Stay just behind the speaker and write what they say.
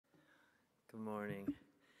Good morning.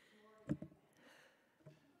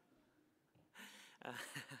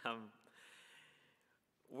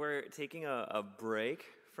 We're taking a break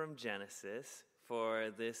from Genesis for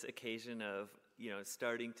this occasion of,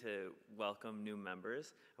 starting to welcome new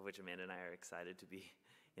members, of which Amanda and I are excited to be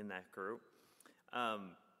in that group.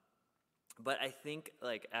 But I think,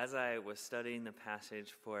 as I was studying the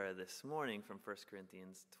passage for this morning from 1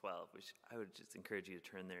 Corinthians 12, which I would just encourage you to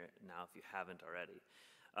turn there now if you haven't already,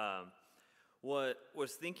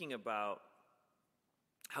 was thinking about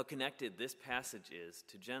how connected this passage is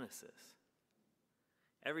to Genesis.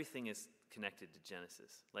 Everything is connected to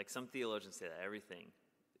Genesis. Like some theologians say that everything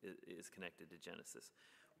is connected to Genesis.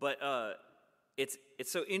 But it's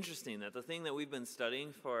so interesting that the thing that we've been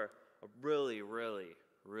studying for a really, really,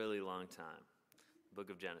 really long time, the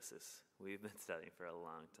book of Genesis, we've been studying for a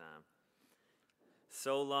long time.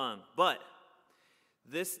 So long. But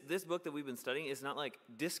this book that we've been studying is not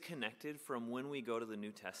disconnected from when we go to the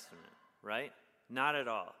New Testament, right? Not at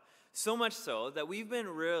all. So much so that we've been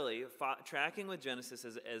really tracking with Genesis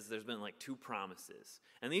as there's been two promises.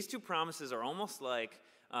 And these two promises are almost like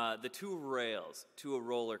the two rails to a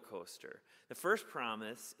roller coaster. The first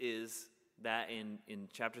promise is that in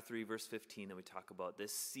chapter 3, verse 15, that we talk about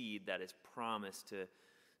this seed that is promised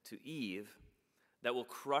to Eve that will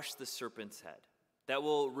crush the serpent's head, that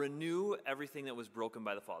will renew everything that was broken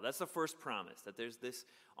by the fall. That's the first promise, that there's this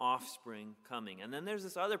offspring coming. And then there's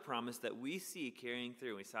this other promise that we see carrying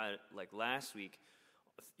through. We saw it last week,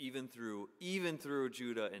 even through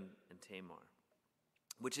Judah and Tamar,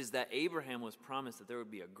 which is that Abraham was promised that there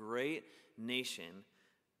would be a great nation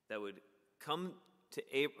that would come to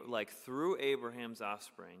through Abraham's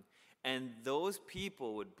offspring, and those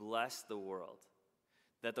people would bless the world,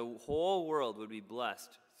 that the whole world would be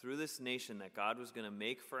blessed through this nation that God was going to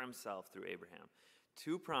make for himself through Abraham.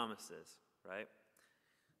 Two promises, right?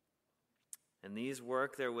 And these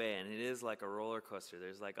work their way, and it is like a roller coaster.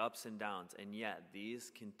 There's ups and downs, and yet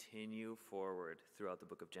these continue forward throughout the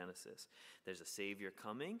book of Genesis. There's a Savior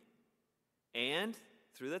coming, and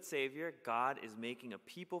through that Savior, God is making a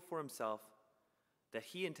people for himself that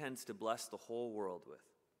he intends to bless the whole world with.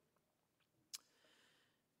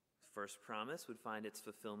 The first promise would find its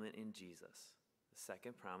fulfillment in Jesus. The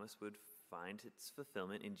second promise would find its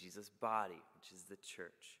fulfillment in Jesus' body, which is the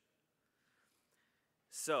church.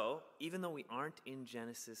 So, even though we aren't in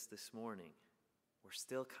Genesis this morning, we're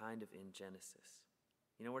still kind of in Genesis.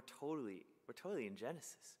 We're totally in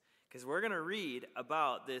Genesis. Because we're going to read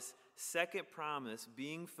about this second promise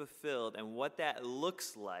being fulfilled and what that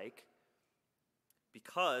looks like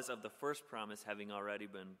because of the first promise having already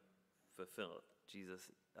been fulfilled.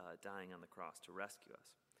 Jesus dying on the cross to rescue us.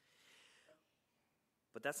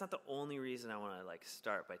 But that's not the only reason I want to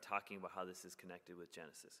start by talking about how this is connected with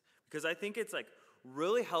Genesis. Because I think it's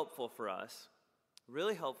really helpful for us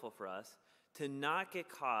to not get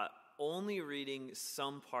caught only reading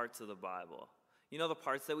some parts of the Bible. The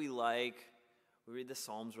parts that we like. We read the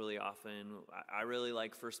Psalms really often. I really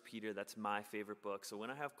like 1 Peter. That's my favorite book. So when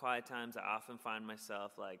I have quiet times, I often find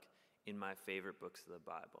myself in my favorite books of the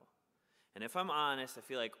Bible. And if I'm honest, I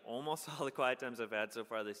feel like almost all the quiet times I've had so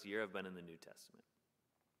far this year have been in the New Testament.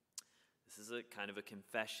 This is a kind of a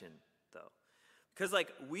confession, though. Because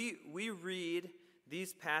we read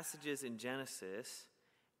these passages in Genesis,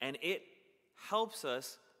 and it helps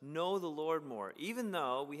us know the Lord more. Even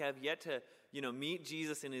though we have yet to, meet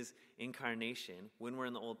Jesus in his incarnation when we're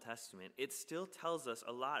in the Old Testament, it still tells us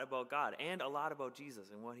a lot about God and a lot about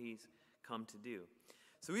Jesus and what he's come to do.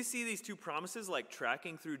 So we see these two promises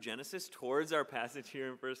tracking through Genesis towards our passage here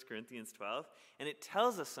in 1 Corinthians 12, and it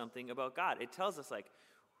tells us something about God. It tells us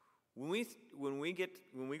when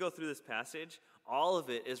we go through this passage, all of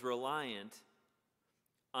it is reliant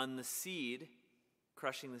on the seed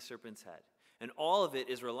crushing the serpent's head. And all of it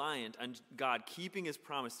is reliant on God keeping his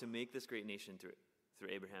promise to make this great nation through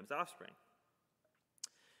Abraham's offspring.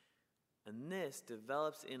 And this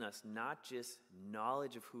develops in us not just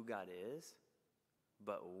knowledge of who God is,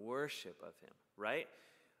 but worship of him, right?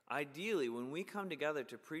 Ideally, when we come together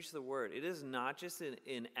to preach the word, it is not just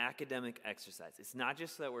an academic exercise. It's not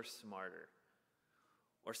just so that we're smarter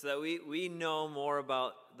or so that we know more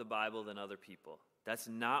about the Bible than other people. That's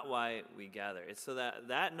not why we gather. It's so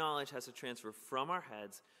that knowledge has to transfer from our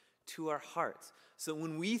heads to our hearts. So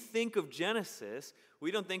when we think of Genesis,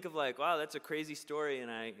 we don't think of wow, that's a crazy story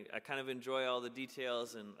and I kind of enjoy all the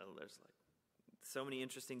details and there's so many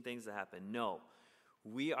interesting things that happen. No.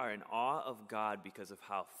 We are in awe of God because of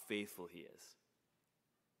how faithful he is.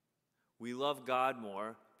 We love God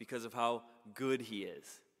more because of how good he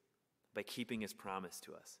is by keeping his promise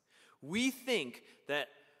to us. We think that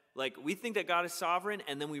like, we think that God is sovereign,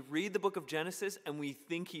 and then we read the book of Genesis, and we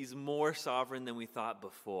think he's more sovereign than we thought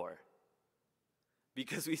before.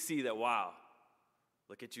 Because we see that, wow,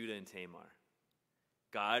 look at Judah and Tamar.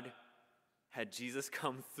 God had Jesus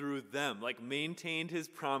come through them, like maintained his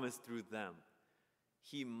promise through them.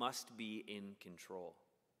 He must be in control.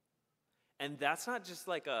 And that's not just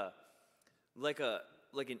like an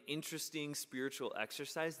interesting spiritual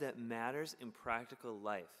exercise that matters in practical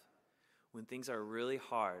life. When things are really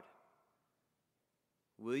hard,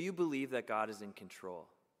 will you believe that God is in control?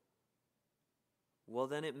 Well,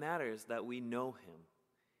 then it matters that we know him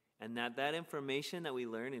and that information that we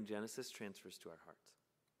learn in Genesis transfers to our hearts.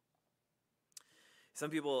 Some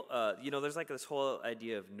people, there's like this whole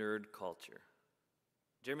idea of nerd culture.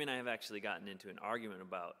 Jeremy and I have actually gotten into an argument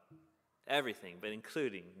about everything, but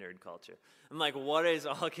including nerd culture. I'm like, what is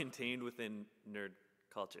all contained within nerd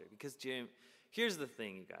culture? Because here's the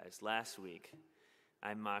thing, you guys. Last week,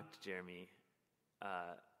 I mocked Jeremy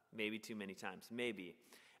maybe too many times, maybe.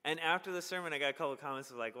 And after the sermon, I got a couple of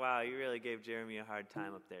comments of like, wow, you really gave Jeremy a hard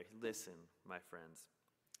time up there. Listen, my friends,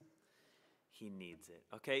 he needs it,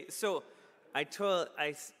 okay? So I told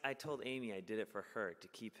Amy I did it for her to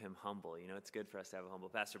keep him humble. You know, it's good for us to have a humble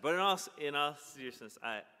pastor. But in all seriousness,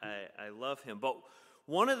 I love him. But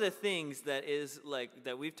one of the things that is like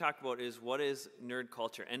that we've talked about is what is nerd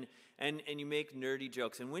culture, and you make nerdy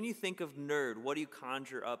jokes. And when you think of nerd, what do you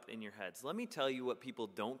conjure up in your heads? Let me tell you what people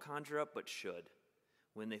don't conjure up but should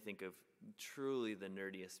when they think of truly the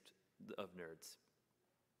nerdiest of nerds.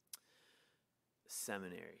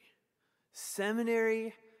 Seminary.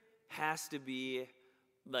 Seminary has to be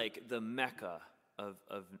like the mecca of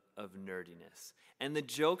nerdiness. And the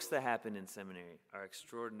jokes that happen in seminary are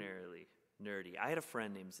extraordinarily nerdy. I had a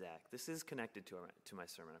friend named Zach. This is connected to my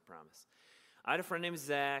sermon, I promise. I had a friend named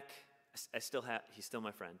Zach. He's still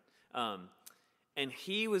my friend. And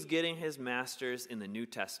he was getting his master's in the New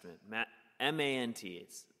Testament, MANT.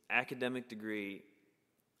 It's academic degree.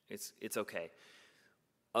 It's okay.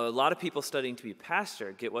 A lot of people studying to be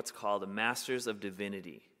pastor get what's called a Master's of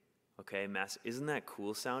Divinity. Okay, isn't that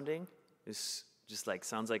cool sounding? It's just like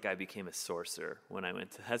sounds like I became a sorcerer when I went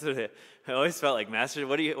to. That's what I always felt like. Master,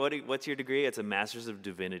 what's your degree? It's a Master's of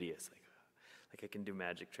Divinity. It's like I can do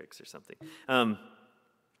magic tricks or something. And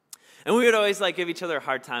we would always like give each other a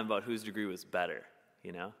hard time about whose degree was better.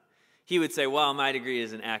 You know, he would say, "Well, my degree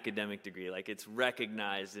is an academic degree. Like it's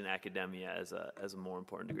recognized in academia as a more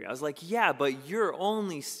important degree." I was like, "Yeah, but you're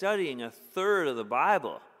only studying a third of the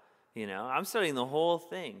Bible. You know, I'm studying the whole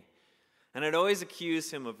thing." And I'd always accuse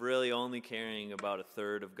him of really only caring about a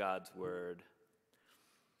third of God's word.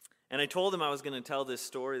 And I told him I was going to tell this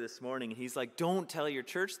story this morning. And he's like, don't tell your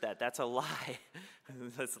church that. That's a lie.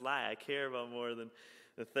 That's a lie. I care about more than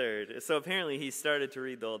a third. So apparently he started to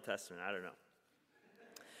read the Old Testament. I don't know.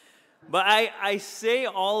 But I say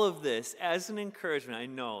all of this as an encouragement. I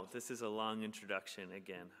know this is a long introduction.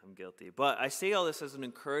 Again, I'm guilty. But I say all this as an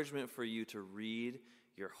encouragement for you to read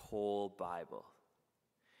your whole Bible.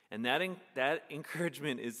 And that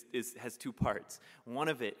encouragement has two parts. One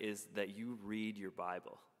of it is that you read your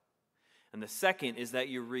Bible. And the second is that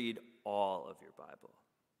you read all of your Bible.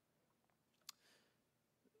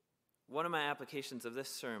 One of my applications of this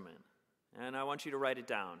sermon, and I want you to write it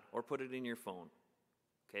down or put it in your phone.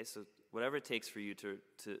 Okay, so whatever it takes for you to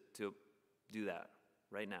do that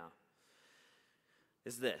right now,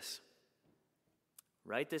 is this.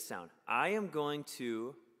 Write this down. I am going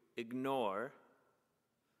to ignore.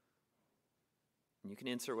 And you can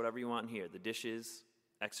insert whatever you want in here. The dishes,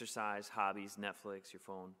 exercise, hobbies, Netflix, your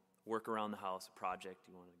phone, work around the house, a project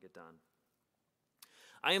you want to get done.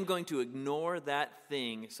 I am going to ignore that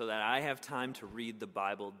thing so that I have time to read the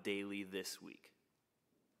Bible daily this week.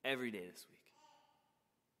 Every day this week.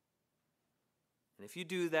 And if you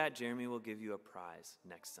do that, Jeremy will give you a prize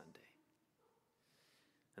next Sunday.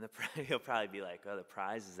 And he'll probably be like, oh, the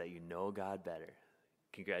prize is that you know God better.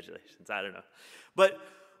 Congratulations. I don't know. But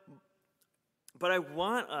I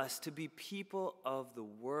want us to be people of the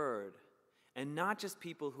Word, and not just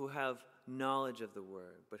people who have knowledge of the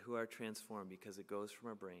Word, but who are transformed because it goes from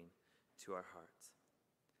our brain to our hearts.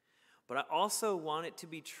 But I also want it to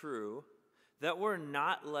be true that we're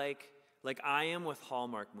not like I am with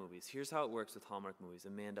Hallmark movies. Here's how it works with Hallmark movies.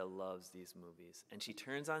 Amanda loves these movies, and she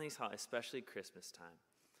turns on these, especially Christmas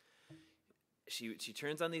time. She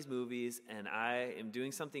turns on these movies, and I am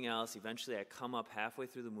doing something else. Eventually, I come up halfway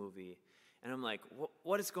through the movie, and I'm like,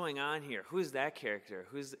 what is going on here? Who's that character?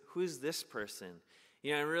 Who's this person?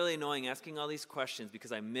 You know, I'm really annoying asking all these questions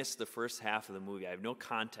because I missed the first half of the movie. I have no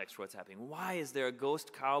context for what's happening. Why is there a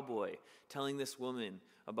ghost cowboy telling this woman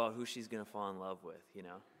about who she's going to fall in love with, you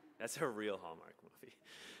know? That's a real Hallmark movie.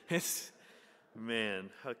 Man,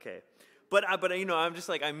 okay. But I'm just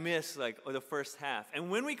like, I miss like the first half. And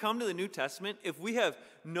when we come to the New Testament, if we have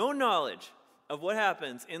no knowledge of what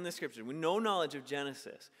happens in the Scripture, with no knowledge of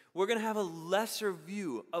Genesis, we're going to have a lesser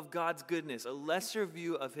view of God's goodness, a lesser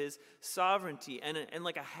view of his sovereignty, and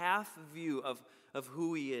like a half view of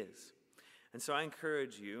who he is. And so I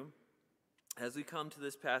encourage you, as we come to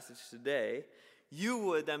this passage today, you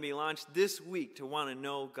would then be launched this week to want to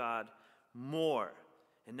know God more.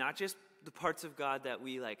 And not just the parts of God that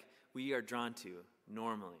we are drawn to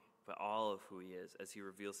normally, but all of who he is as he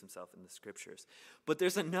reveals himself in the Scriptures. But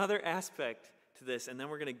there's another aspect to this, and then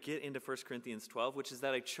we're going to get into 1 Corinthians 12, which is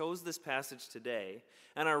that I chose this passage today,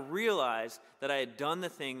 and I realized that I had done the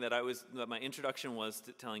thing that my introduction was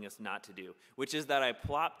telling us not to do, which is that I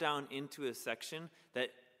plopped down into a section that,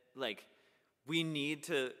 we need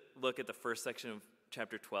to look at the first section of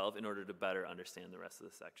chapter 12 in order to better understand the rest of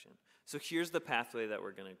the section. So here's the pathway that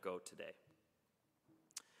we're going to go today.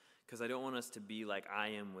 Because I don't want us to be like I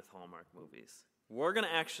am with Hallmark movies. Here's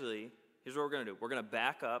what we're going to do. We're going to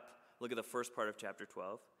back up, look at the first part of chapter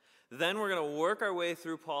 12. Then we're going to work our way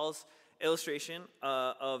through Paul's illustration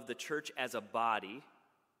of the church as a body.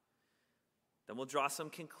 Then we'll draw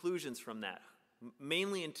some conclusions from that,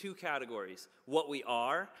 mainly in two categories: what we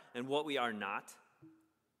are and what we are not.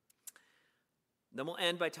 Then we'll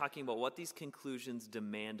end by talking about what these conclusions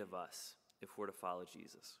demand of us if we're to follow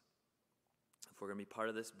Jesus. If we're going to be part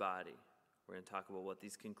of this body, we're going to talk about what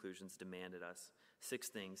these conclusions demanded us. 6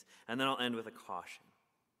 things. And then I'll end with a caution.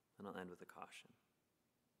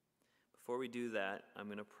 Before we do that, I'm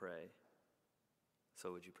going to pray.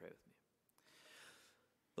 So would you pray with me?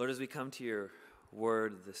 Lord, as we come to your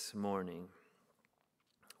word this morning,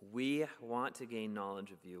 we want to gain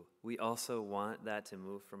knowledge of you. We also want that to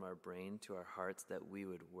move from our brain to our hearts, that we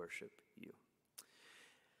would worship you.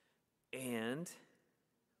 And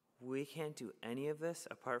we can't do any of this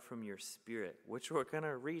apart from your Spirit, which we're going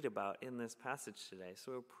to read about in this passage today.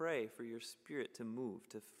 So we'll pray for your Spirit to move,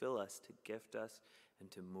 to fill us, to gift us, and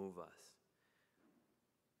to move us.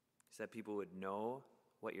 So that people would know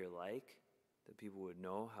what you're like, that people would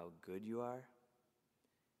know how good you are.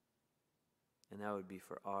 And that would be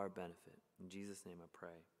for our benefit. In Jesus' name I pray.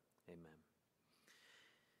 Amen.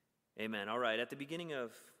 Amen. All right, at the beginning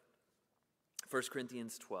of 1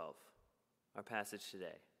 Corinthians 12, our passage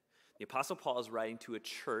today, the Apostle Paul is writing to a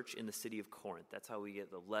church in the city of Corinth. That's how we get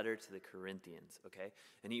the letter to the Corinthians, okay?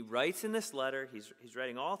 And he writes in this letter, he's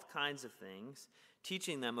writing all kinds of things,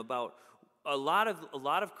 teaching them about, a lot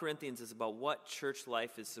of Corinthians is about what church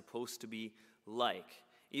life is supposed to be like.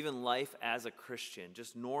 Even life as a Christian,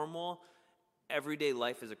 just normal everyday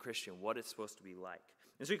life as a Christian, what it's supposed to be like.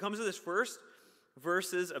 And so he comes to this first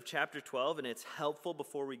verses of chapter 12, and it's helpful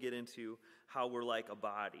before we get into how we're like a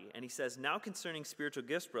body. And he says, "Now concerning spiritual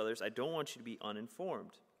gifts, brothers, I don't want you to be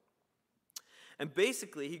uninformed." And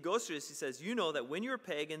basically, he goes through this. He says, "You know that when you were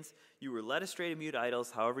pagans, you were led astray to mute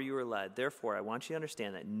idols, however you were led. Therefore, I want you to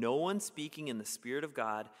understand that no one speaking in the Spirit of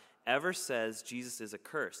God ever says Jesus is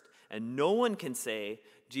accursed. And no one can say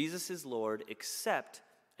Jesus is Lord except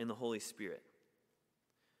in the Holy Spirit."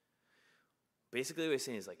 Basically what he's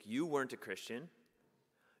saying is you weren't a Christian,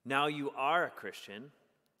 now you are a Christian,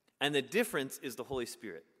 and the difference is the Holy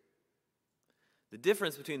Spirit. The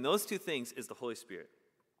difference between those two things is the Holy Spirit.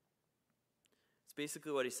 It's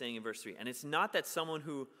basically what he's saying in verse 3. And it's not that someone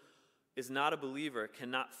who is not a believer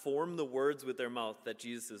cannot form the words with their mouth that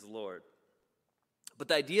Jesus is Lord. But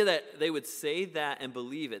the idea that they would say that and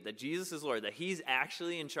believe it, that Jesus is Lord, that he's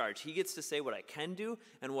actually in charge. He gets to say what I can do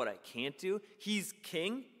and what I can't do. He's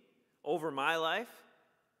king over my life,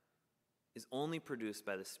 is only produced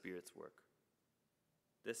by the Spirit's work.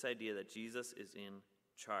 This idea that Jesus is in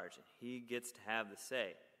charge and he gets to have the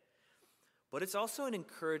say. But it's also an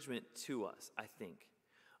encouragement to us, I think,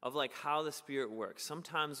 of how the Spirit works.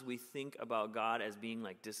 Sometimes we think about God as being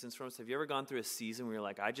distance from us. Have you ever gone through a season where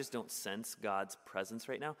you're I just don't sense God's presence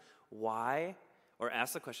right now? Why? Or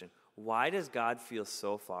ask the question, why does God feel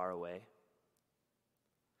so far away?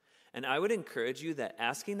 And I would encourage you that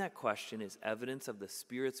asking that question is evidence of the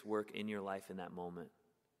Spirit's work in your life in that moment.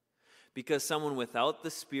 Because someone without the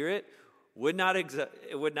Spirit would not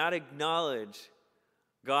acknowledge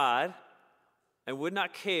God and would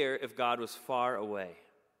not care if God was far away.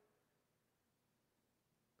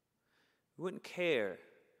 We wouldn't care.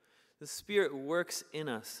 The Spirit works in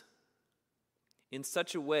us in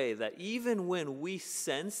such a way that even when we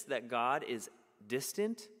sense that God is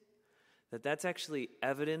distant, that's actually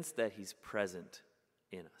evidence that he's present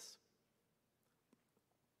in us.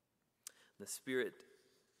 The Spirit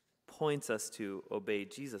points us to obey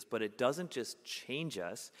Jesus, but it doesn't just change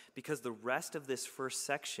us, because the rest of this first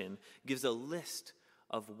section gives a list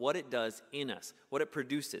of what it does in us, what it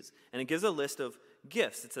produces. And it gives a list of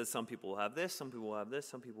gifts. It says some people will have this, some people will have this,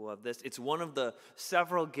 some people will have this. It's one of the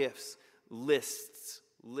several gifts, lists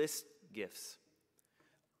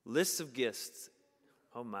of gifts.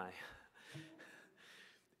 Oh my.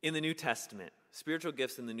 In the New Testament, spiritual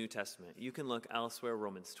gifts in the New Testament. You can look elsewhere.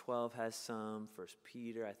 Romans 12 has some. 1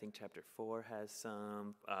 Peter, I think chapter 4 has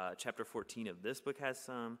some. Chapter 14 of this book has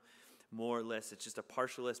some. More lists. It's just a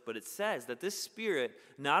partial list. But it says that this Spirit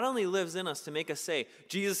not only lives in us to make us say,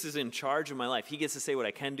 Jesus is in charge of my life. He gets to say what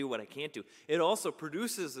I can do, what I can't do. It also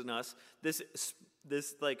produces in us this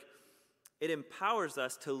it empowers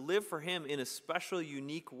us to live for him in a special,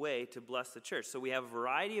 unique way to bless the church. So we have a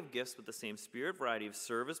variety of gifts with the same Spirit, variety of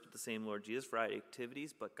service with the same Lord Jesus, variety of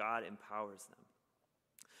activities, but God empowers them.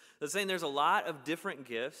 So it's saying there's a lot of different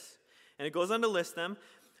gifts, and it goes on to list them.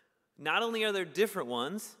 Not only are there different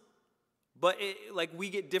ones, but we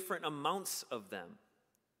get different amounts of them.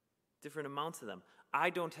 Different amounts of them. I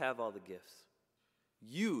don't have all the gifts.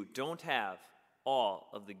 You don't have all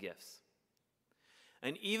of the gifts.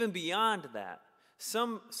 And even beyond that,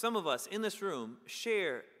 some of us in this room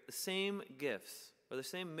share the same gifts or the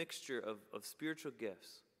same mixture of spiritual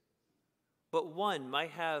gifts. But one might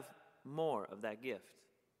have more of that gift.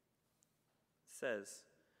 It says,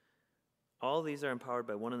 all these are empowered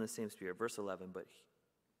by one and the same Spirit. Verse 11, but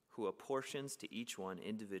who apportions to each one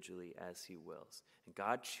individually as he wills. And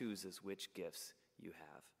God chooses which gifts you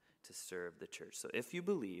have to serve the church. So if you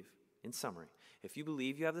believe, in summary, if you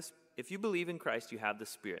believe in Christ, you have the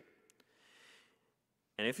Spirit.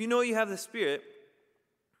 And if you know you have the Spirit,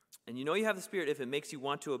 and you know you have the Spirit if it makes you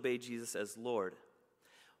want to obey Jesus as Lord.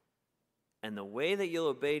 And the way that you'll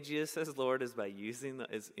obey Jesus as Lord is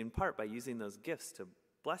in part by using those gifts to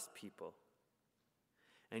bless people.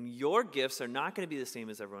 And your gifts are not going to be the same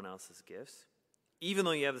as everyone else's gifts, even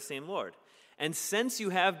though you have the same Lord. And since you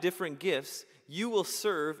have different gifts, you will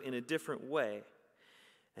serve in a different way.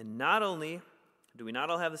 And not only do we not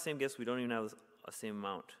all have the same gifts, we don't even have the same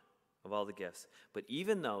amount of all the gifts. But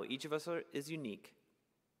even though each of us is unique,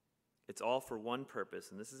 it's all for one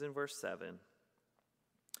purpose. And this is in verse 7.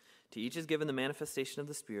 To each is given the manifestation of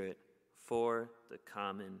the Spirit for the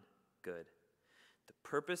common good. The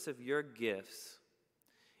purpose of your gifts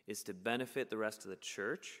is to benefit the rest of the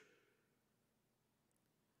church.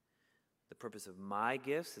 The purpose of my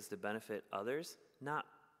gifts is to benefit others, not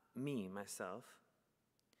me, myself.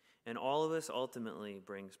 And all of this ultimately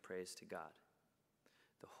brings praise to God.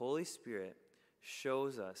 The Holy Spirit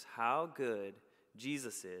shows us how good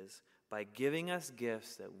Jesus is by giving us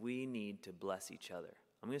gifts that we need to bless each other.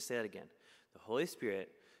 I'm going to say that again. The Holy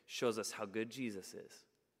Spirit shows us how good Jesus is,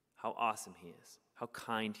 how awesome he is, how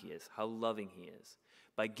kind he is, how loving he is,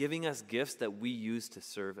 by giving us gifts that we use to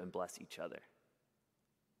serve and bless each other.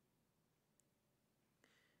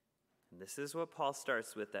 And this is what Paul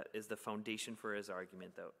starts with, that is the foundation for his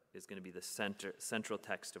argument that is going to be the central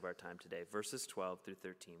text of our time today. Verses 12 through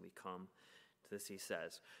 13, we come to this. He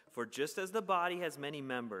says, for just as the body has many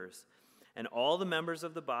members, and all the members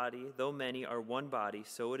of the body, though many, are one body,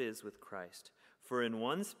 so it is with Christ. For in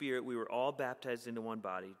one Spirit we were all baptized into one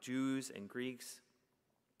body, Jews and Greeks,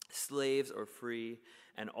 slaves or free,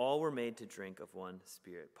 and all were made to drink of one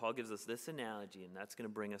Spirit. Paul gives us this analogy, and that's going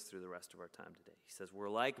to bring us through the rest of our time today. He says, we're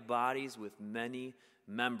like bodies with many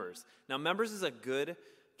members. Now, members is a good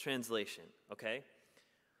translation, okay?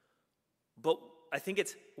 But I think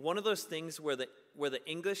it's one of those things where the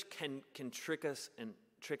English can trick us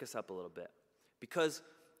up a little bit. Because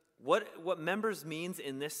what members means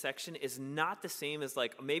in this section is not the same as,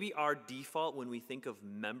 like, maybe our default when we think of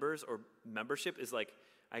members or membership is like,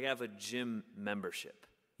 I have a gym membership,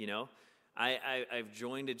 you know? I've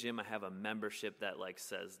joined a gym. I have a membership that, like,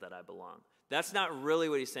 says that I belong. That's not really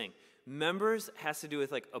what he's saying. Members has to do with,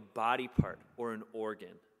 like, a body part or an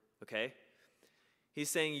organ, okay? He's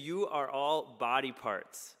saying you are all body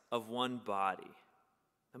parts of one body.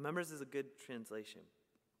 Now, members is a good translation.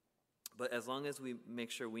 But as long as we make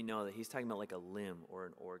sure we know that he's talking about, like, a limb or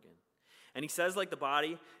an organ. And he says, like, the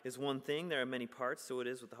body is one thing. There are many parts. So it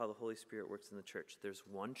is with how the Holy Spirit works in the church. There's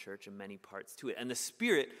one church and many parts to it. And the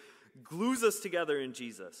Spirit glues us together in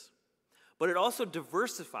Jesus. But it also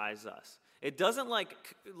diversifies us. It doesn't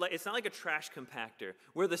it's not like a trash compactor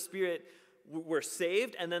where the Spirit, we're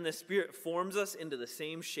saved and then the Spirit forms us into the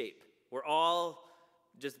same shape. We're all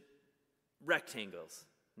just rectangles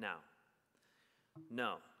now.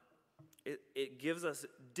 No. It gives us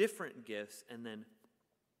different gifts and then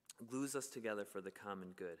glues us together for the common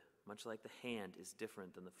good, much like the hand is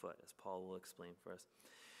different than the foot, as Paul will explain for us.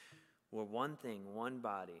 We're one thing, one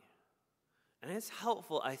body. And it's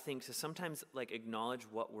helpful, I think, to sometimes acknowledge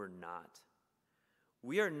what we're not.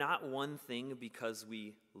 We are not one thing because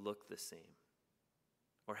we look the same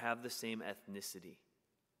or have the same ethnicity.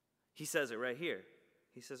 He says it right here.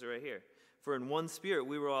 For in one Spirit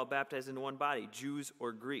we were all baptized into one body, Jews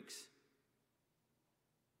or Greeks.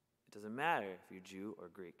 It doesn't matter if you're Jew or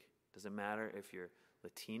Greek. It doesn't matter if you're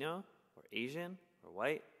Latino or Asian or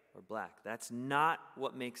white or black. That's not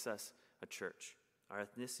what makes us a church. Our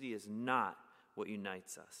ethnicity is not what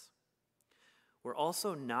unites us. We're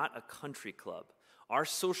also not a country club. Our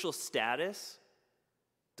social status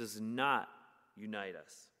does not unite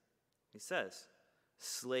us. He says,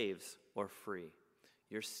 slaves or free.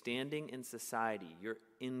 Your standing in society, your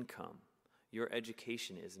income, your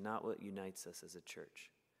education is not what unites us as a church.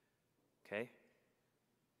 Okay?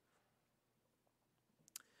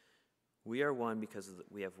 We are one because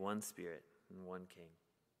we have one Spirit and one King.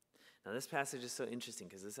 Now this passage is so interesting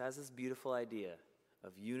because this has this beautiful idea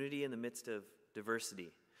of unity in the midst of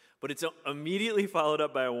diversity. But it's immediately followed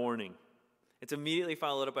up by a warning. And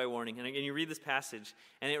again, you read this passage,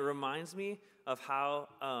 and it reminds me of how,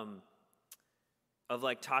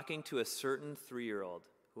 talking to a certain 3-year-old,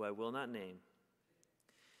 who I will not name.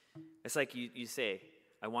 It's like you say,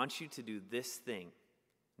 I want you to do this thing.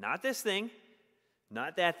 Not this thing,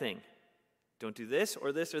 not that thing. Don't do this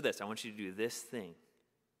or this or this. I want you to do this thing.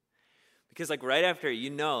 Because right after,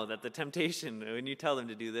 you know that the temptation when you tell them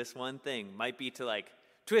to do this one thing might be to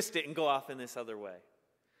twist it and go off in this other way.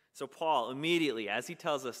 So Paul, immediately, as he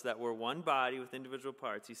tells us that we're one body with individual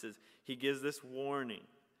parts, he gives this warning.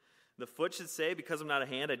 The foot should say, because I'm not a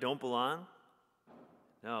hand, I don't belong.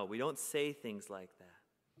 No, we don't say things like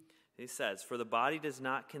that. He says, for the body does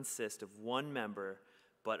not consist of one member,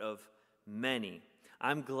 but of many.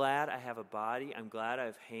 I'm glad I have a body. I'm glad I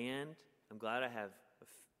have hand. I'm glad I have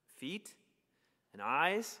feet and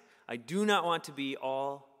eyes. I do not want to be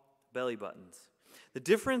all belly buttons. The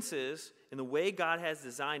difference is, in the way God has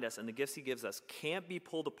designed us and the gifts he gives us can't be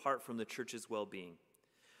pulled apart from the church's well-being.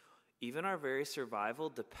 Even our very survival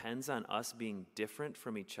depends on us being different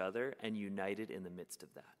from each other and united in the midst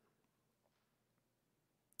of that.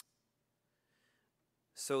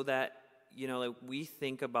 So that, we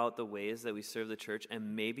think about the ways that we serve the church,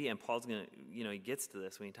 and Paul's going to, he gets to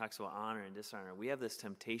this when he talks about honor and dishonor. We have this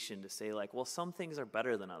temptation to say, well, some things are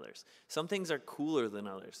better than others. Some things are cooler than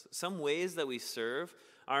others. Some ways that we serve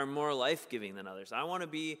are more life-giving than others. I want to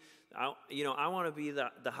be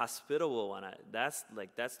the hospitable one. That's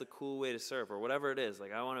the cool way to serve, or whatever it is.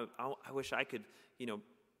 I wish I could,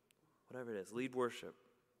 whatever it is, lead worship.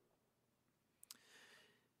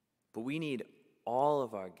 But we need all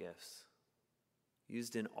of our gifts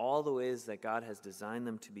used in all the ways that God has designed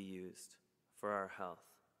them to be used for our health.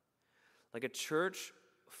 Like a church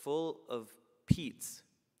full of Petes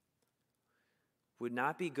would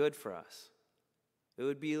not be good for us. It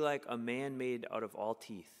would be like a man made out of all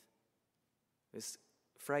teeth. It's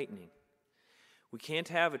frightening. We can't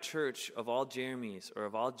have a church of all Jeremys or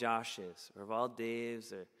of all Joshes or of all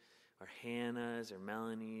Daves or Hannahs or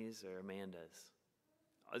Melanies or Amandas.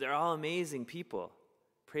 They're all amazing people.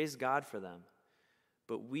 Praise God for them.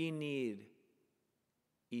 But we need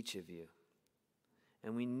each of you.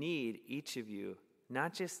 And we need each of you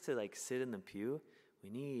not just to sit in the pew. We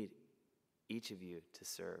need each of you to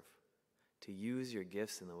serve, to use your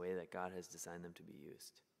gifts in the way that God has designed them to be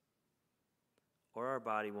used. Or our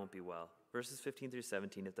body won't be well. Verses 15 through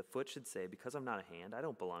 17, if the foot should say, because I'm not a hand, I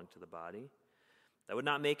don't belong to the body, that would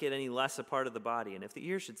not make it any less a part of the body. And if the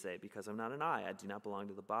ear should say, because I'm not an eye, I do not belong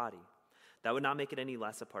to the body, that would not make it any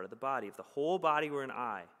less a part of the body. If the whole body were an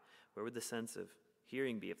eye, where would the sense of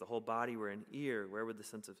hearing be? If the whole body were an ear, where would the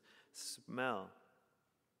sense of smell?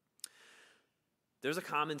 There's a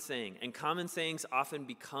common saying, and common sayings often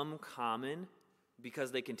become common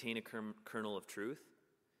because they contain a kernel of truth.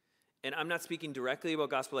 And I'm not speaking directly about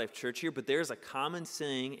Gospel Life Church here, but there's a common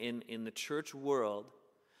saying in the church world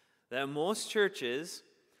that in most churches,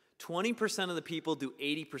 20% of the people do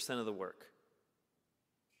 80% of the work.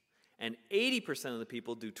 And 80% of the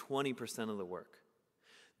people do 20% of the work.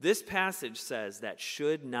 This passage says that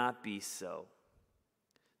should not be so.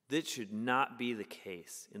 This should not be the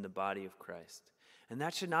case in the body of Christ. And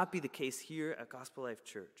that should not be the case here at Gospel Life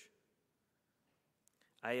Church.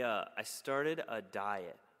 I started a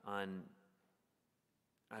diet on,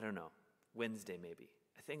 Wednesday maybe.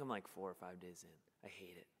 I think I'm 4 or 5 days in. I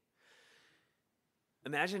hate it.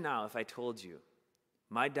 Imagine now if I told you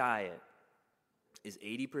my diet is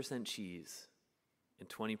 80% cheese and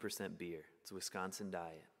 20% beer. It's a Wisconsin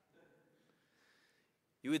diet.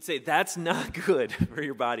 You would say, that's not good for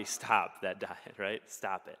your body. Stop that diet, right?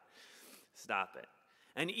 Stop it. Stop it.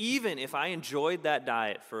 And even if I enjoyed that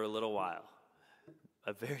diet for a little while,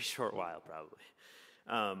 a very short while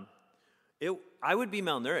probably, I would be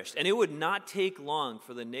malnourished. And it would not take long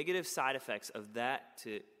for the negative side effects of that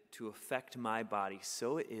to affect my body.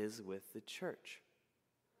 So it is with the church.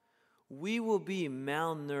 We will be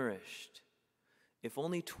malnourished if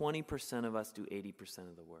only 20% of us do 80%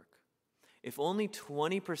 of the work. If only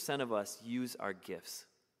 20% of us use our gifts.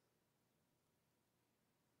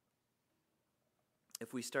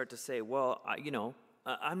 If we start to say, well,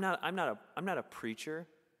 I'm not a preacher,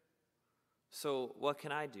 so what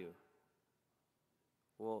can I do?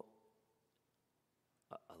 Well,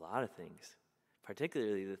 a lot of things,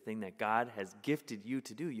 particularly the thing that God has gifted you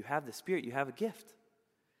to do. You have the Spirit, you have a gift,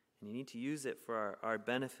 and you need to use it for our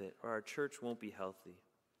benefit, or our church won't be healthy.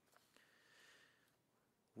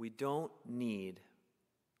 We don't need,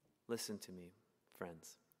 listen to me,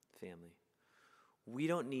 friends, family, we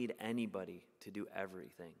don't need anybody to do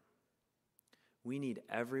everything. We need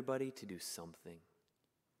everybody to do something.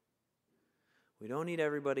 We don't need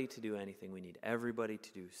everybody to do anything. We need everybody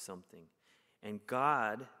to do something. And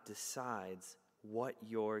God decides what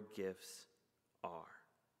your gifts are.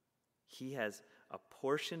 He has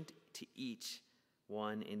apportioned to each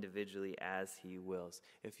one individually as he wills.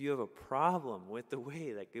 If you have a problem with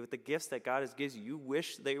with the gifts that God has given you, you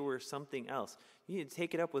wish they were something else, you need to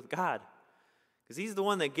take it up with God. Because he's the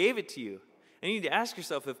one that gave it to you. And you need to ask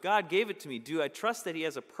yourself, if God gave it to me, do I trust that he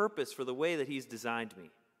has a purpose for the way that he's designed me?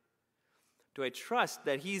 Do I trust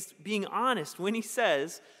that he's being honest when he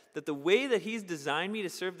says that the way that he's designed me to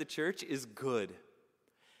serve the church is good,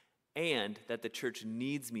 and that the church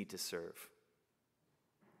needs me to serve?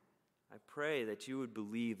 I pray that you would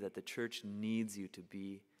believe that the church needs you to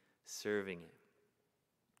be serving it.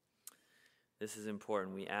 This is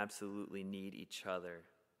important. We absolutely need each other.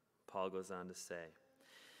 Paul goes on to say,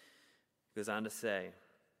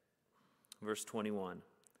 verse 21,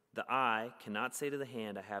 the eye cannot say to the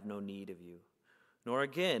hand, I have no need of you, nor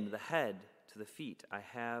again the head to the feet, I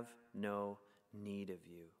have no need of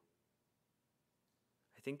you.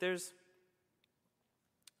 I think there's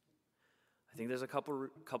a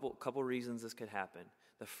couple reasons this could happen.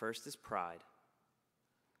 The first is pride.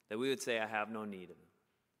 That we would say, I have no need of him.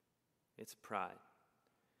 It's pride.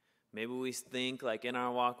 Maybe we think like in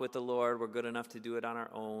our walk with the Lord, we're good enough to do it on our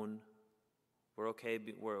own. We're okay.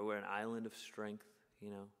 We're an island of strength,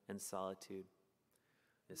 and solitude.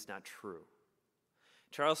 It's not true.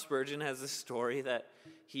 Charles Spurgeon has this story that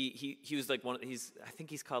he was like I think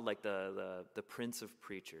he's called like the Prince of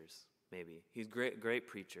Preachers, maybe. He's a great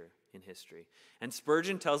preacher in history. And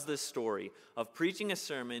Spurgeon tells this story of preaching a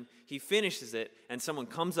sermon, he finishes it, and someone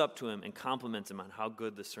comes up to him and compliments him on how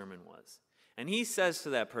good the sermon was. And he says to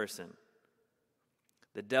that person,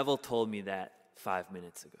 the devil told me that 5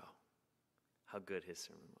 minutes ago, how good his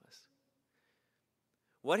sermon was.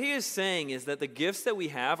 What he is saying is that the gifts that we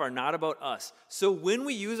have are not about us. So when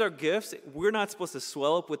we use our gifts, we're not supposed to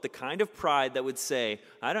swell up with the kind of pride that would say,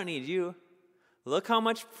 I don't need you. Look how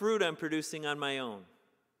much fruit I'm producing on my own.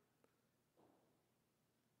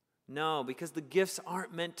 No, because the gifts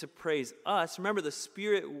aren't meant to praise us. Remember, the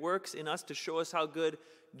Spirit works in us to show us how good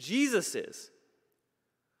Jesus is.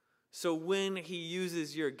 So when he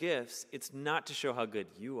uses your gifts, it's not to show how good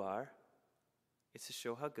you are. It's to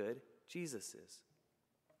show how good Jesus is.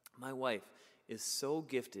 My wife is so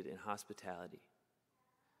gifted in hospitality.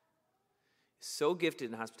 So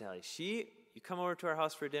gifted in hospitality. You come over to our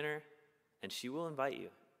house for dinner, and she will invite you.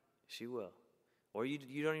 She will. Or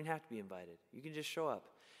you don't even have to be invited. You can just show up.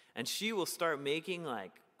 And she will start making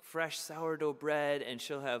like fresh sourdough bread, and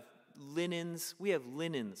she'll have linens. We have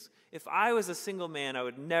linens. If I was a single man, I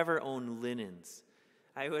would never own linens.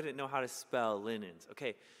 I wouldn't know how to spell linens.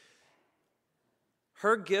 Okay.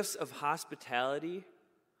 Her gifts of hospitality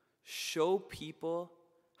show people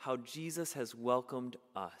how Jesus has welcomed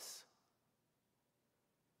us.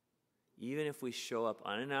 Even if we show up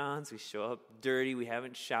unannounced, we show up dirty, we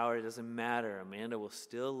haven't showered, it doesn't matter. Amanda will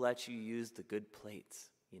still let you use the good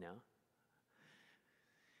plates,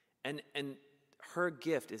 And her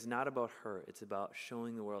gift is not about her. It's about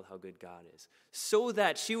showing the world how good God is. So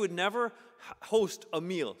that she would never host a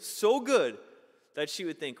meal so good that she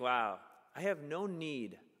would think, wow, I have no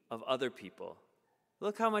need of other people.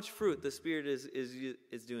 Look how much fruit the Spirit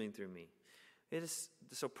is doing through me.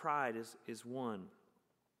 So pride is one.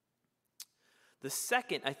 The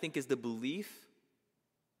second, I think, is the belief.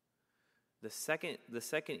 The second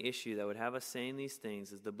issue that would have us saying these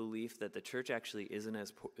things is the belief that the church actually isn't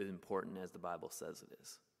as important as the Bible says it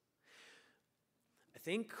is. I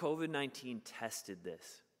think COVID-19 tested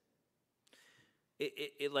this.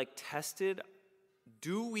 It tested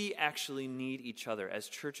do we actually need each other? As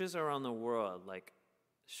churches around the world, like,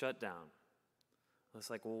 shut down. It's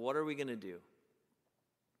like, well, what are we going to do?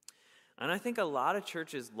 And I think a lot of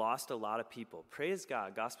churches lost a lot of people. Praise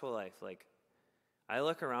God, Gospel Life. Like, I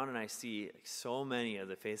look around and I see so many of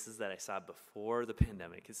the faces that I saw before the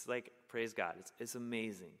pandemic. It's like, praise God. It's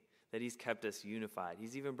amazing that he's kept us unified.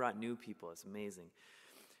 He's even brought new people. It's amazing.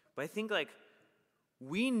 But I think, like,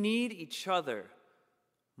 we need each other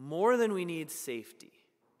more than we need safety.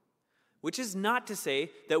 Which is not to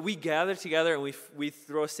say that we gather together and we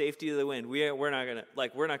throw safety to the wind. We're not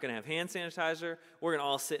gonna have hand sanitizer. We're gonna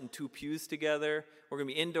all sit in 2 pews together. We're gonna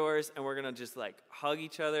be indoors and we're gonna just like hug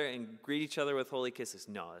each other and greet each other with holy kisses.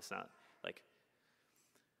 No, it's not like.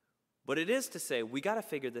 But it is to say we got to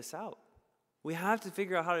figure this out. We have to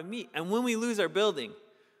figure out how to meet. And when we lose our building,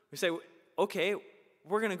 we say, okay,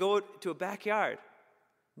 we're gonna go to a backyard.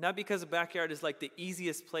 Not because a backyard is like the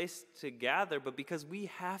easiest place to gather, but because we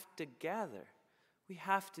have to gather. We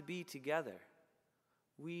have to be together.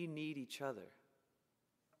 We need each other.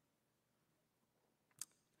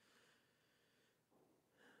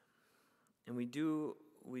 And we do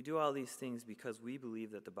all these things because we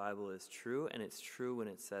believe that the Bible is true, and it's true when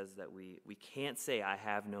it says that we can't say, I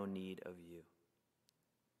have no need of you.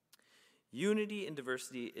 Unity and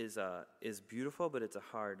diversity is beautiful, but it's a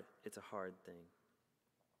hard thing.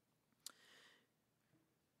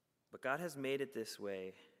 But God has made it this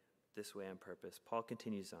way on purpose. Paul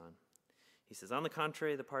continues on. He says, on the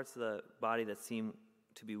contrary, the parts of the body that seem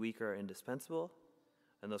to be weaker are indispensable,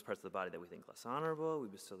 and those parts of the body that we think less honorable, we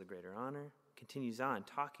bestow the greater honor. Continues on,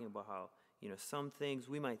 talking about how, some things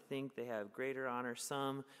we might think they have greater honor,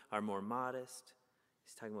 some are more modest.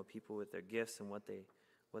 He's talking about people with their gifts and what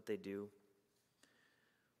they do.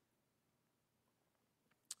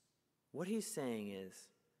 What he's saying is,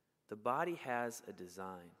 the body has a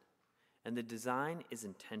design. And the design is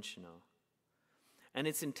intentional. And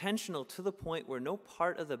it's intentional to the point where no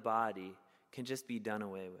part of the body can just be done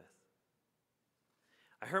away with.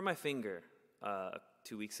 I hurt my finger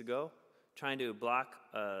 2 weeks ago trying to block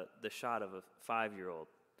the shot of a 5-year-old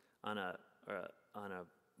on a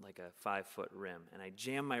 5-foot rim, and I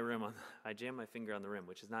jammed my finger on the rim,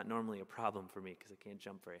 which is not normally a problem for me because I can't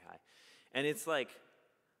jump very high, and it's like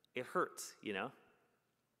it hurts,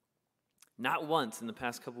 Not once in the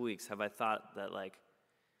past couple weeks have I thought that,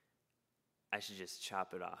 I should just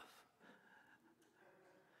chop it off.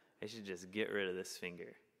 I should just get rid of this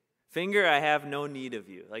finger. Finger, I have no need of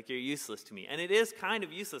you. You're useless to me. And it is kind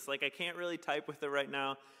of useless. I can't really type with it right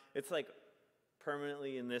now. It's,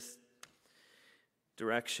 permanently in this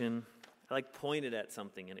direction. I, point it at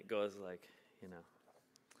something, and it goes,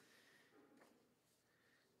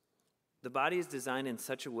 The body is designed in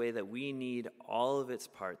such a way that we need all of its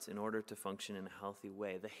parts in order to function in a healthy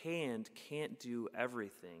way. The hand can't do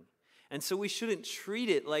everything. And so we shouldn't treat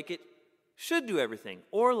it like it should do everything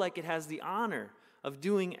or like it has the honor of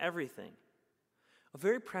doing everything. A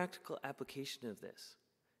very practical application of this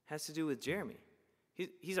has to do with Jeremy.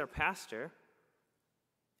 He's our pastor.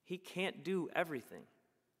 He can't do everything.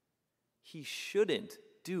 He shouldn't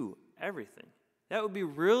do everything. That would be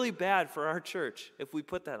really bad for our church if we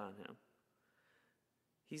put that on him.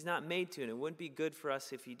 He's not made to, and it wouldn't be good for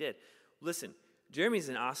us if he did. Listen, Jeremy's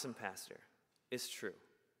an awesome pastor. It's true.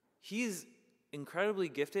 He's incredibly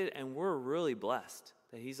gifted, and we're really blessed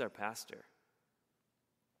that he's our pastor.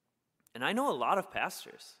 And I know a lot of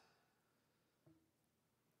pastors.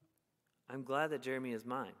 I'm glad that Jeremy is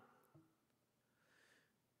mine.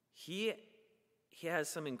 He has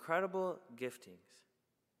some incredible giftings,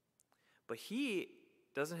 but he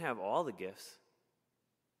doesn't have all the gifts.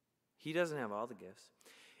 He doesn't have all the gifts.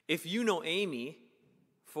 If you know Amy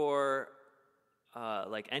for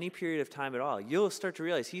any period of time at all, you'll start to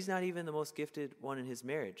realize he's not even the most gifted one in his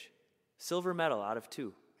marriage. Silver medal out of 2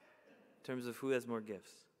 in terms of who has more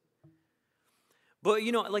gifts. But,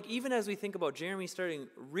 even as we think about Jeremy starting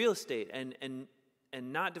real estate and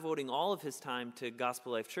not devoting all of his time to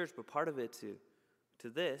Gospel Life Church, but part of it to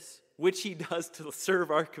this, which he does to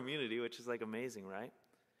serve our community, which is amazing, right?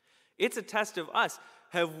 It's a test of us.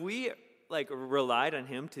 Have we relied on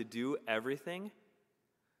him to do everything?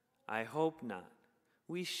 I hope not.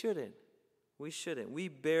 We shouldn't. We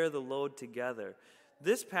bear the load together.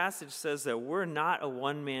 This passage says that we're not a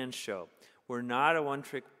one-man show. We're not a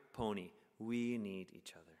one-trick pony. We need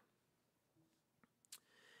each other.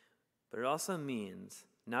 But it also means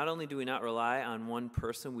not only do we not rely on one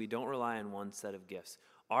person, we don't rely on one set of gifts.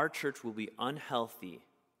 Our church will be unhealthy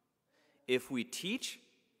if we teach,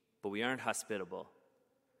 but we aren't hospitable.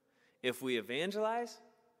 If we evangelize,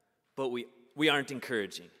 but we aren't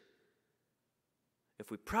encouraging. If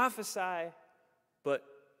we prophesy, but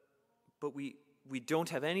we don't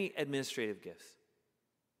have any administrative gifts.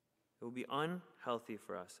 It will be unhealthy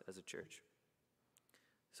for us as a church.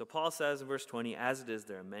 So Paul says in verse 20, as it is,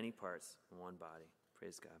 there are many parts in one body.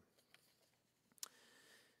 Praise God.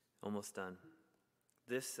 Almost done.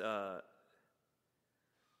 This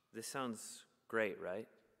sounds great, right?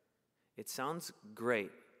 It sounds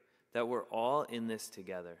great that we're all in this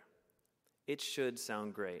together. It should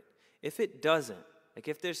sound great. If it doesn't, like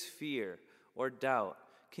if there's fear or doubt,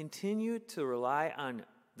 continue to rely on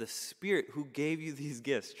the Spirit who gave you these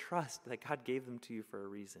gifts. Trust that God gave them to you for a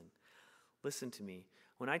reason. Listen to me.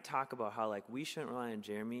 When I talk about how we shouldn't rely on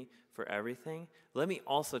Jeremy for everything, let me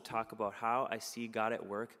also talk about how I see God at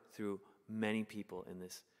work through many people in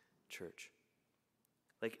this church.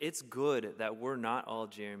 It's good that we're not all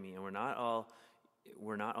Jeremy and we're not all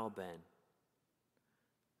Ben.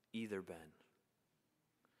 Either Ben.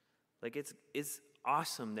 It's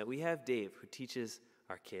awesome that we have Dave who teaches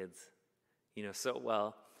our kids, so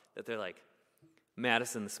well that they're like,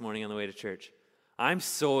 Madison this morning on the way to church, I'm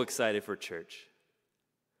so excited for church.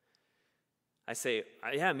 I say,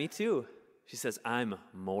 yeah, me too. She says, I'm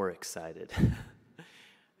more excited.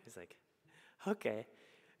 He's like, okay.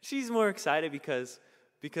 She's more excited because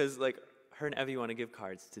her and Evie want to give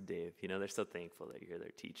cards to Dave. They're so thankful that you're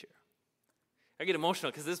their teacher. I get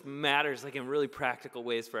emotional because this matters in really practical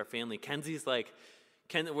ways for our family. Kenzie's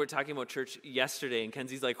we're talking about church yesterday, and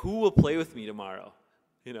Kenzie's like, who will play with me tomorrow?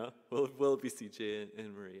 Will it be CJ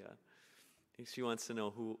and Maria? I think she wants to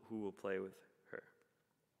know who will play with her.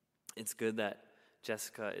 It's good that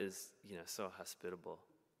Jessica is, so hospitable.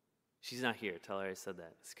 She's not here. Tell her I said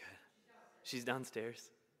that. It's good. She's downstairs.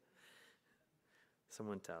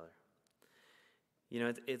 Someone tell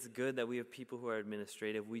her. It's good that we have people who are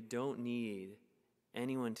administrative. We don't need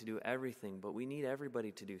anyone to do everything, but we need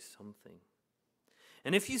everybody to do something.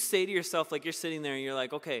 And if you say to yourself, you're sitting there and you're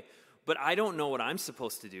like, okay, but I don't know what I'm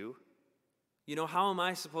supposed to do. How am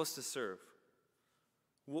I supposed to serve?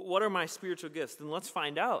 What are my spiritual gifts? Then let's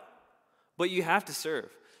find out. But you have to serve.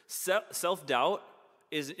 Self-doubt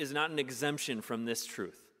is not an exemption from this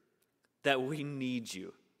truth, that we need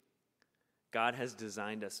you. God has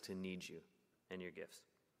designed us to need you and your gifts.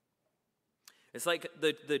 It's like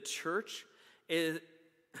the church is...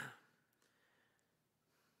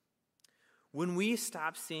 When we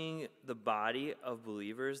stop seeing the body of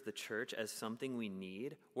believers, the church, as something we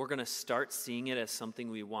need, we're going to start seeing it as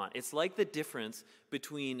something we want. It's like the difference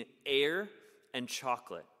between air and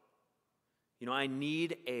chocolate. I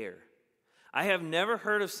need air. I have never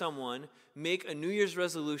heard of someone make a New Year's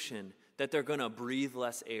resolution that they're going to breathe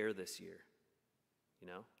less air this year.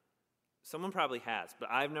 Someone probably has, but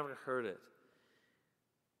I've never heard it.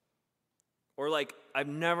 Or I've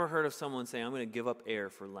never heard of someone saying, I'm going to give up air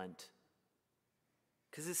for Lent.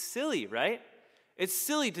 Because it's silly, right? It's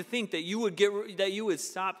silly to think that you would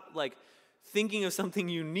stop thinking of something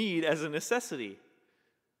you need as a necessity.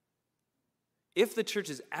 If the church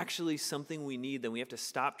is actually something we need, then we have to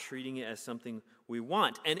stop treating it as something we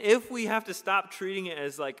want. And if we have to stop treating it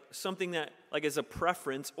as something that is a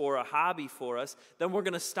preference or a hobby for us, then we're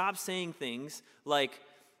going to stop saying things like,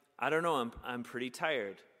 I don't know, I'm pretty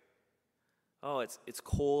tired. Oh, it's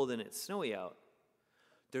cold and it's snowy out.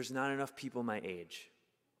 There's not enough people my age.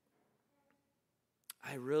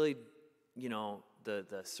 I really,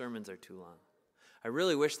 the sermons are too long. I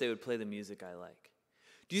really wish they would play the music I like.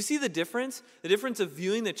 Do you see the difference? The difference of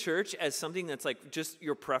viewing the church as something that's just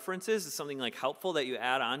your preferences, is something helpful that you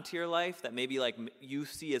add on to your life, that maybe you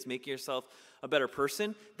see as making yourself a better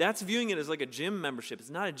person. That's viewing it as a gym membership. It's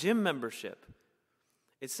not a gym membership.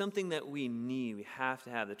 It's something that we need. We have to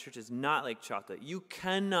have. The church is not like chocolate. You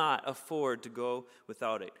cannot afford to go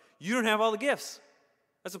without it. You don't have all the gifts.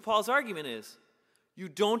 That's what Paul's argument is. You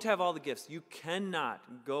don't have all the gifts. You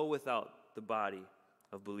cannot go without the body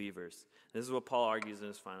of believers. This is what Paul argues in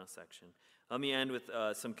his final section. Let me end with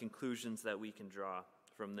some conclusions that we can draw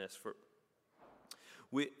from this.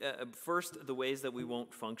 First, the ways that we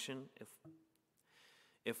won't function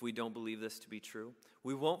if we don't believe this to be true.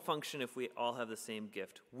 We won't function if we all have the same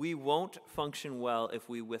gift. We won't function well if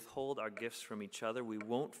we withhold our gifts from each other. We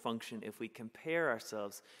won't function if we compare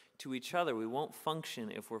ourselves to each other. We won't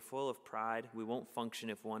function if we're full of pride. We won't function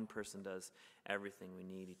if one person does everything. We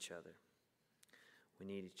need each other. We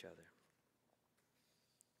need each other.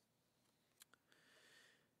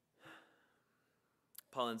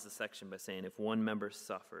 Paul ends the section by saying, if one member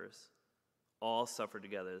suffers, all suffer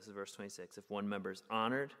together. This is verse 26. If one member is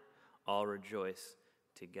honored, all rejoice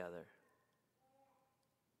together.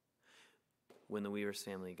 When the Weavers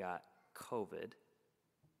family got COVID,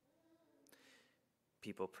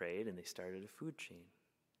 people prayed and they started a food chain.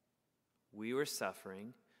 We were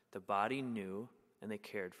suffering. The body knew, and they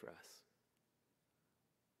cared for us.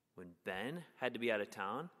 When Ben had to be out of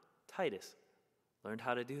town, Titus learned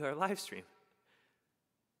how to do our live stream.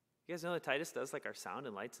 You guys know that Titus does like our sound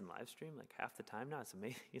and lights and live stream like half the time now? It's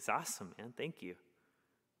amazing. It's awesome, man. Thank you.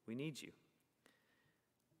 We need you.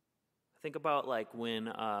 Think about like when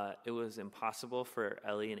it was impossible for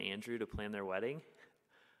Ellie and Andrew to plan their wedding.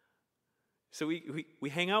 So we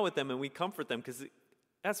hang out with them and we comfort them because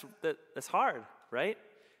that's hard, right?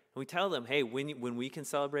 And we tell them, hey, when we can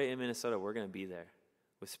celebrate in Minnesota, we're going to be there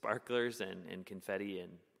with sparklers and confetti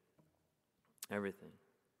and everything.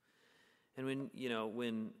 And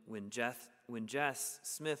when Jess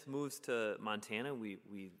Smith moves to Montana, we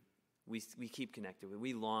keep connected.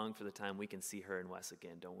 We long for the time we can see her and Wes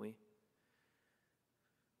again, don't we?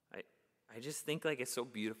 I just think like it's so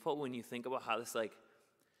beautiful when you think about how this like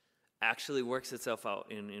actually works itself out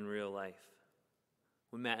in real life.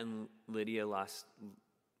 When Matt and Lydia lost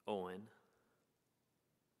Owen,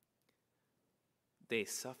 they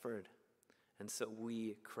suffered, and so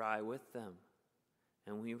we cry with them,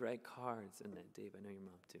 and we write cards. And then, Dave, I know your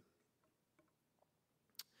mom too.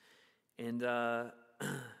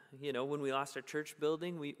 And when we lost our church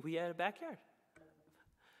building, we had a backyard.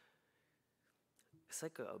 It's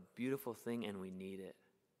like a beautiful thing, and we need it.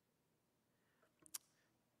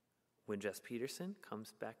 When Jess Peterson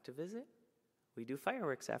comes back to visit, we do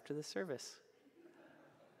fireworks after the service.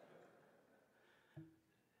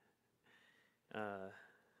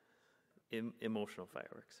 Emotional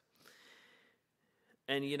fireworks.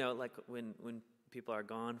 And, like when people are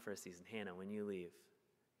gone for a season, Hannah, when you leave,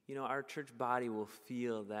 our church body will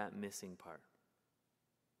feel that missing part.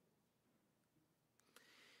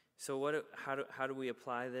 So how do we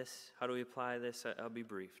apply this? How do we apply this? I'll be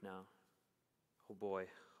brief now. Oh boy,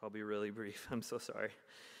 I'll be really brief. I'm so sorry.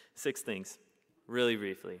 6 things, really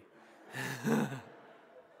briefly.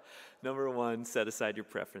 Number 1, set aside your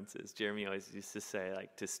preferences. Jeremy always used to say,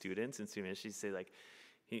 like, to students in student ministry,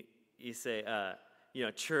 he'd say,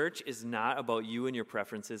 church is not about you and your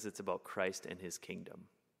preferences. It's about Christ and his kingdom.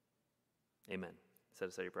 Amen. Set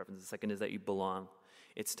aside your preferences. The second is that you belong.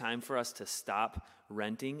 It's time for us to stop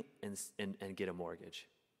renting and get a mortgage.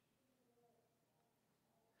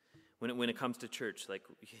 When it comes to church, like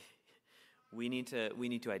we need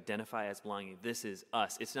to identify as belonging. This is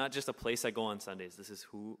us. It's not just a place I go on Sundays. This is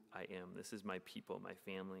who I am. This is my people, my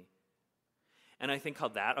family. And I think how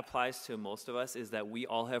that applies to most of us is that we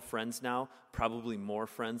all have friends now, probably more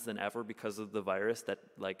friends than ever because of the virus that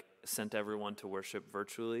like sent everyone to worship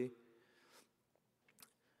virtually.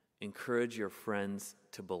 Encourage your friends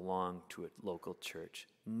to belong to a local church,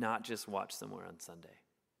 not just watch somewhere on Sunday.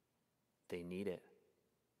 They need it.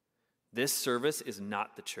 This service is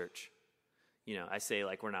not the church. I say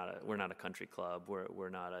like we're not a country club, we're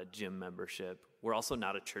not a gym membership. We're also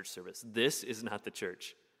not a church service. This is not the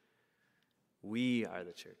church. We are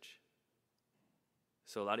the church.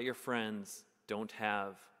 So a lot of your friends don't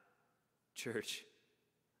have church.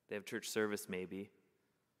 They have church service maybe.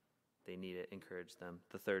 They need it. Encourage them.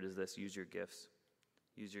 The third is this: use your gifts.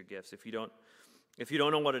 Use your gifts. If you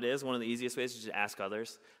don't know what it is, one of the easiest ways is to ask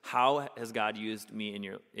others. How has God used me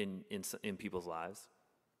in people's lives?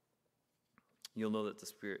 You'll know that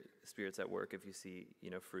the Spirit's at work if you see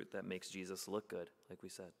fruit that makes Jesus look good, like we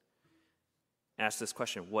said. Ask this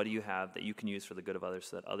question: what do you have that you can use for the good of others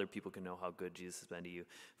so that other people can know how good Jesus has been to you?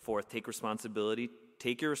 4th, take responsibility.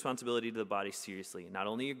 Take your responsibility to the body seriously. Not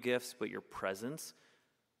only your gifts, but your presence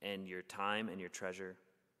and your time and your treasure.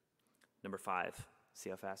 Number 5, see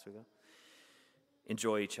how fast we go?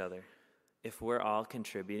 Enjoy each other. If we're all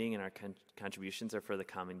contributing and our contributions are for the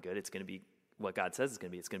common good, it's going to be what God says it's going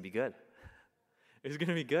to be. It's going to be good. It's going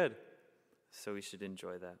to be good. So we should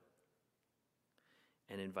enjoy that.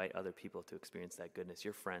 And invite other people to experience that goodness.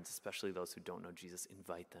 Your friends, especially those who don't know Jesus,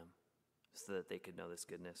 invite them so that they could know this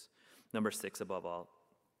goodness. Number 6, above all,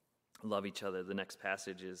 love each other. The next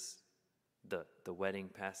passage is the wedding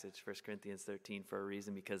passage, 1 Corinthians 13, for a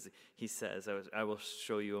reason, because he says, I will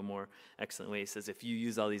show you a more excellent way. He says, if you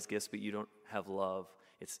use all these gifts but you don't have love,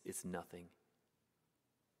 it's nothing.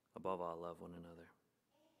 Above all, love one another.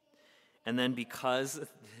 And then because,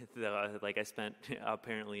 I spent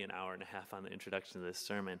apparently an hour and a half on the introduction to this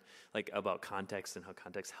sermon, about context and how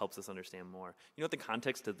context helps us understand more. You know what the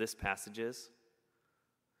context of this passage is?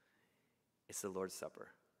 It's the Lord's Supper.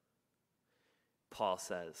 Paul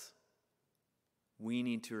says, we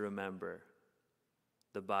need to remember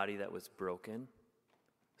the body that was broken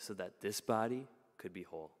so that this body could be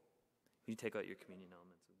whole. You take out your communion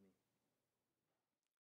element.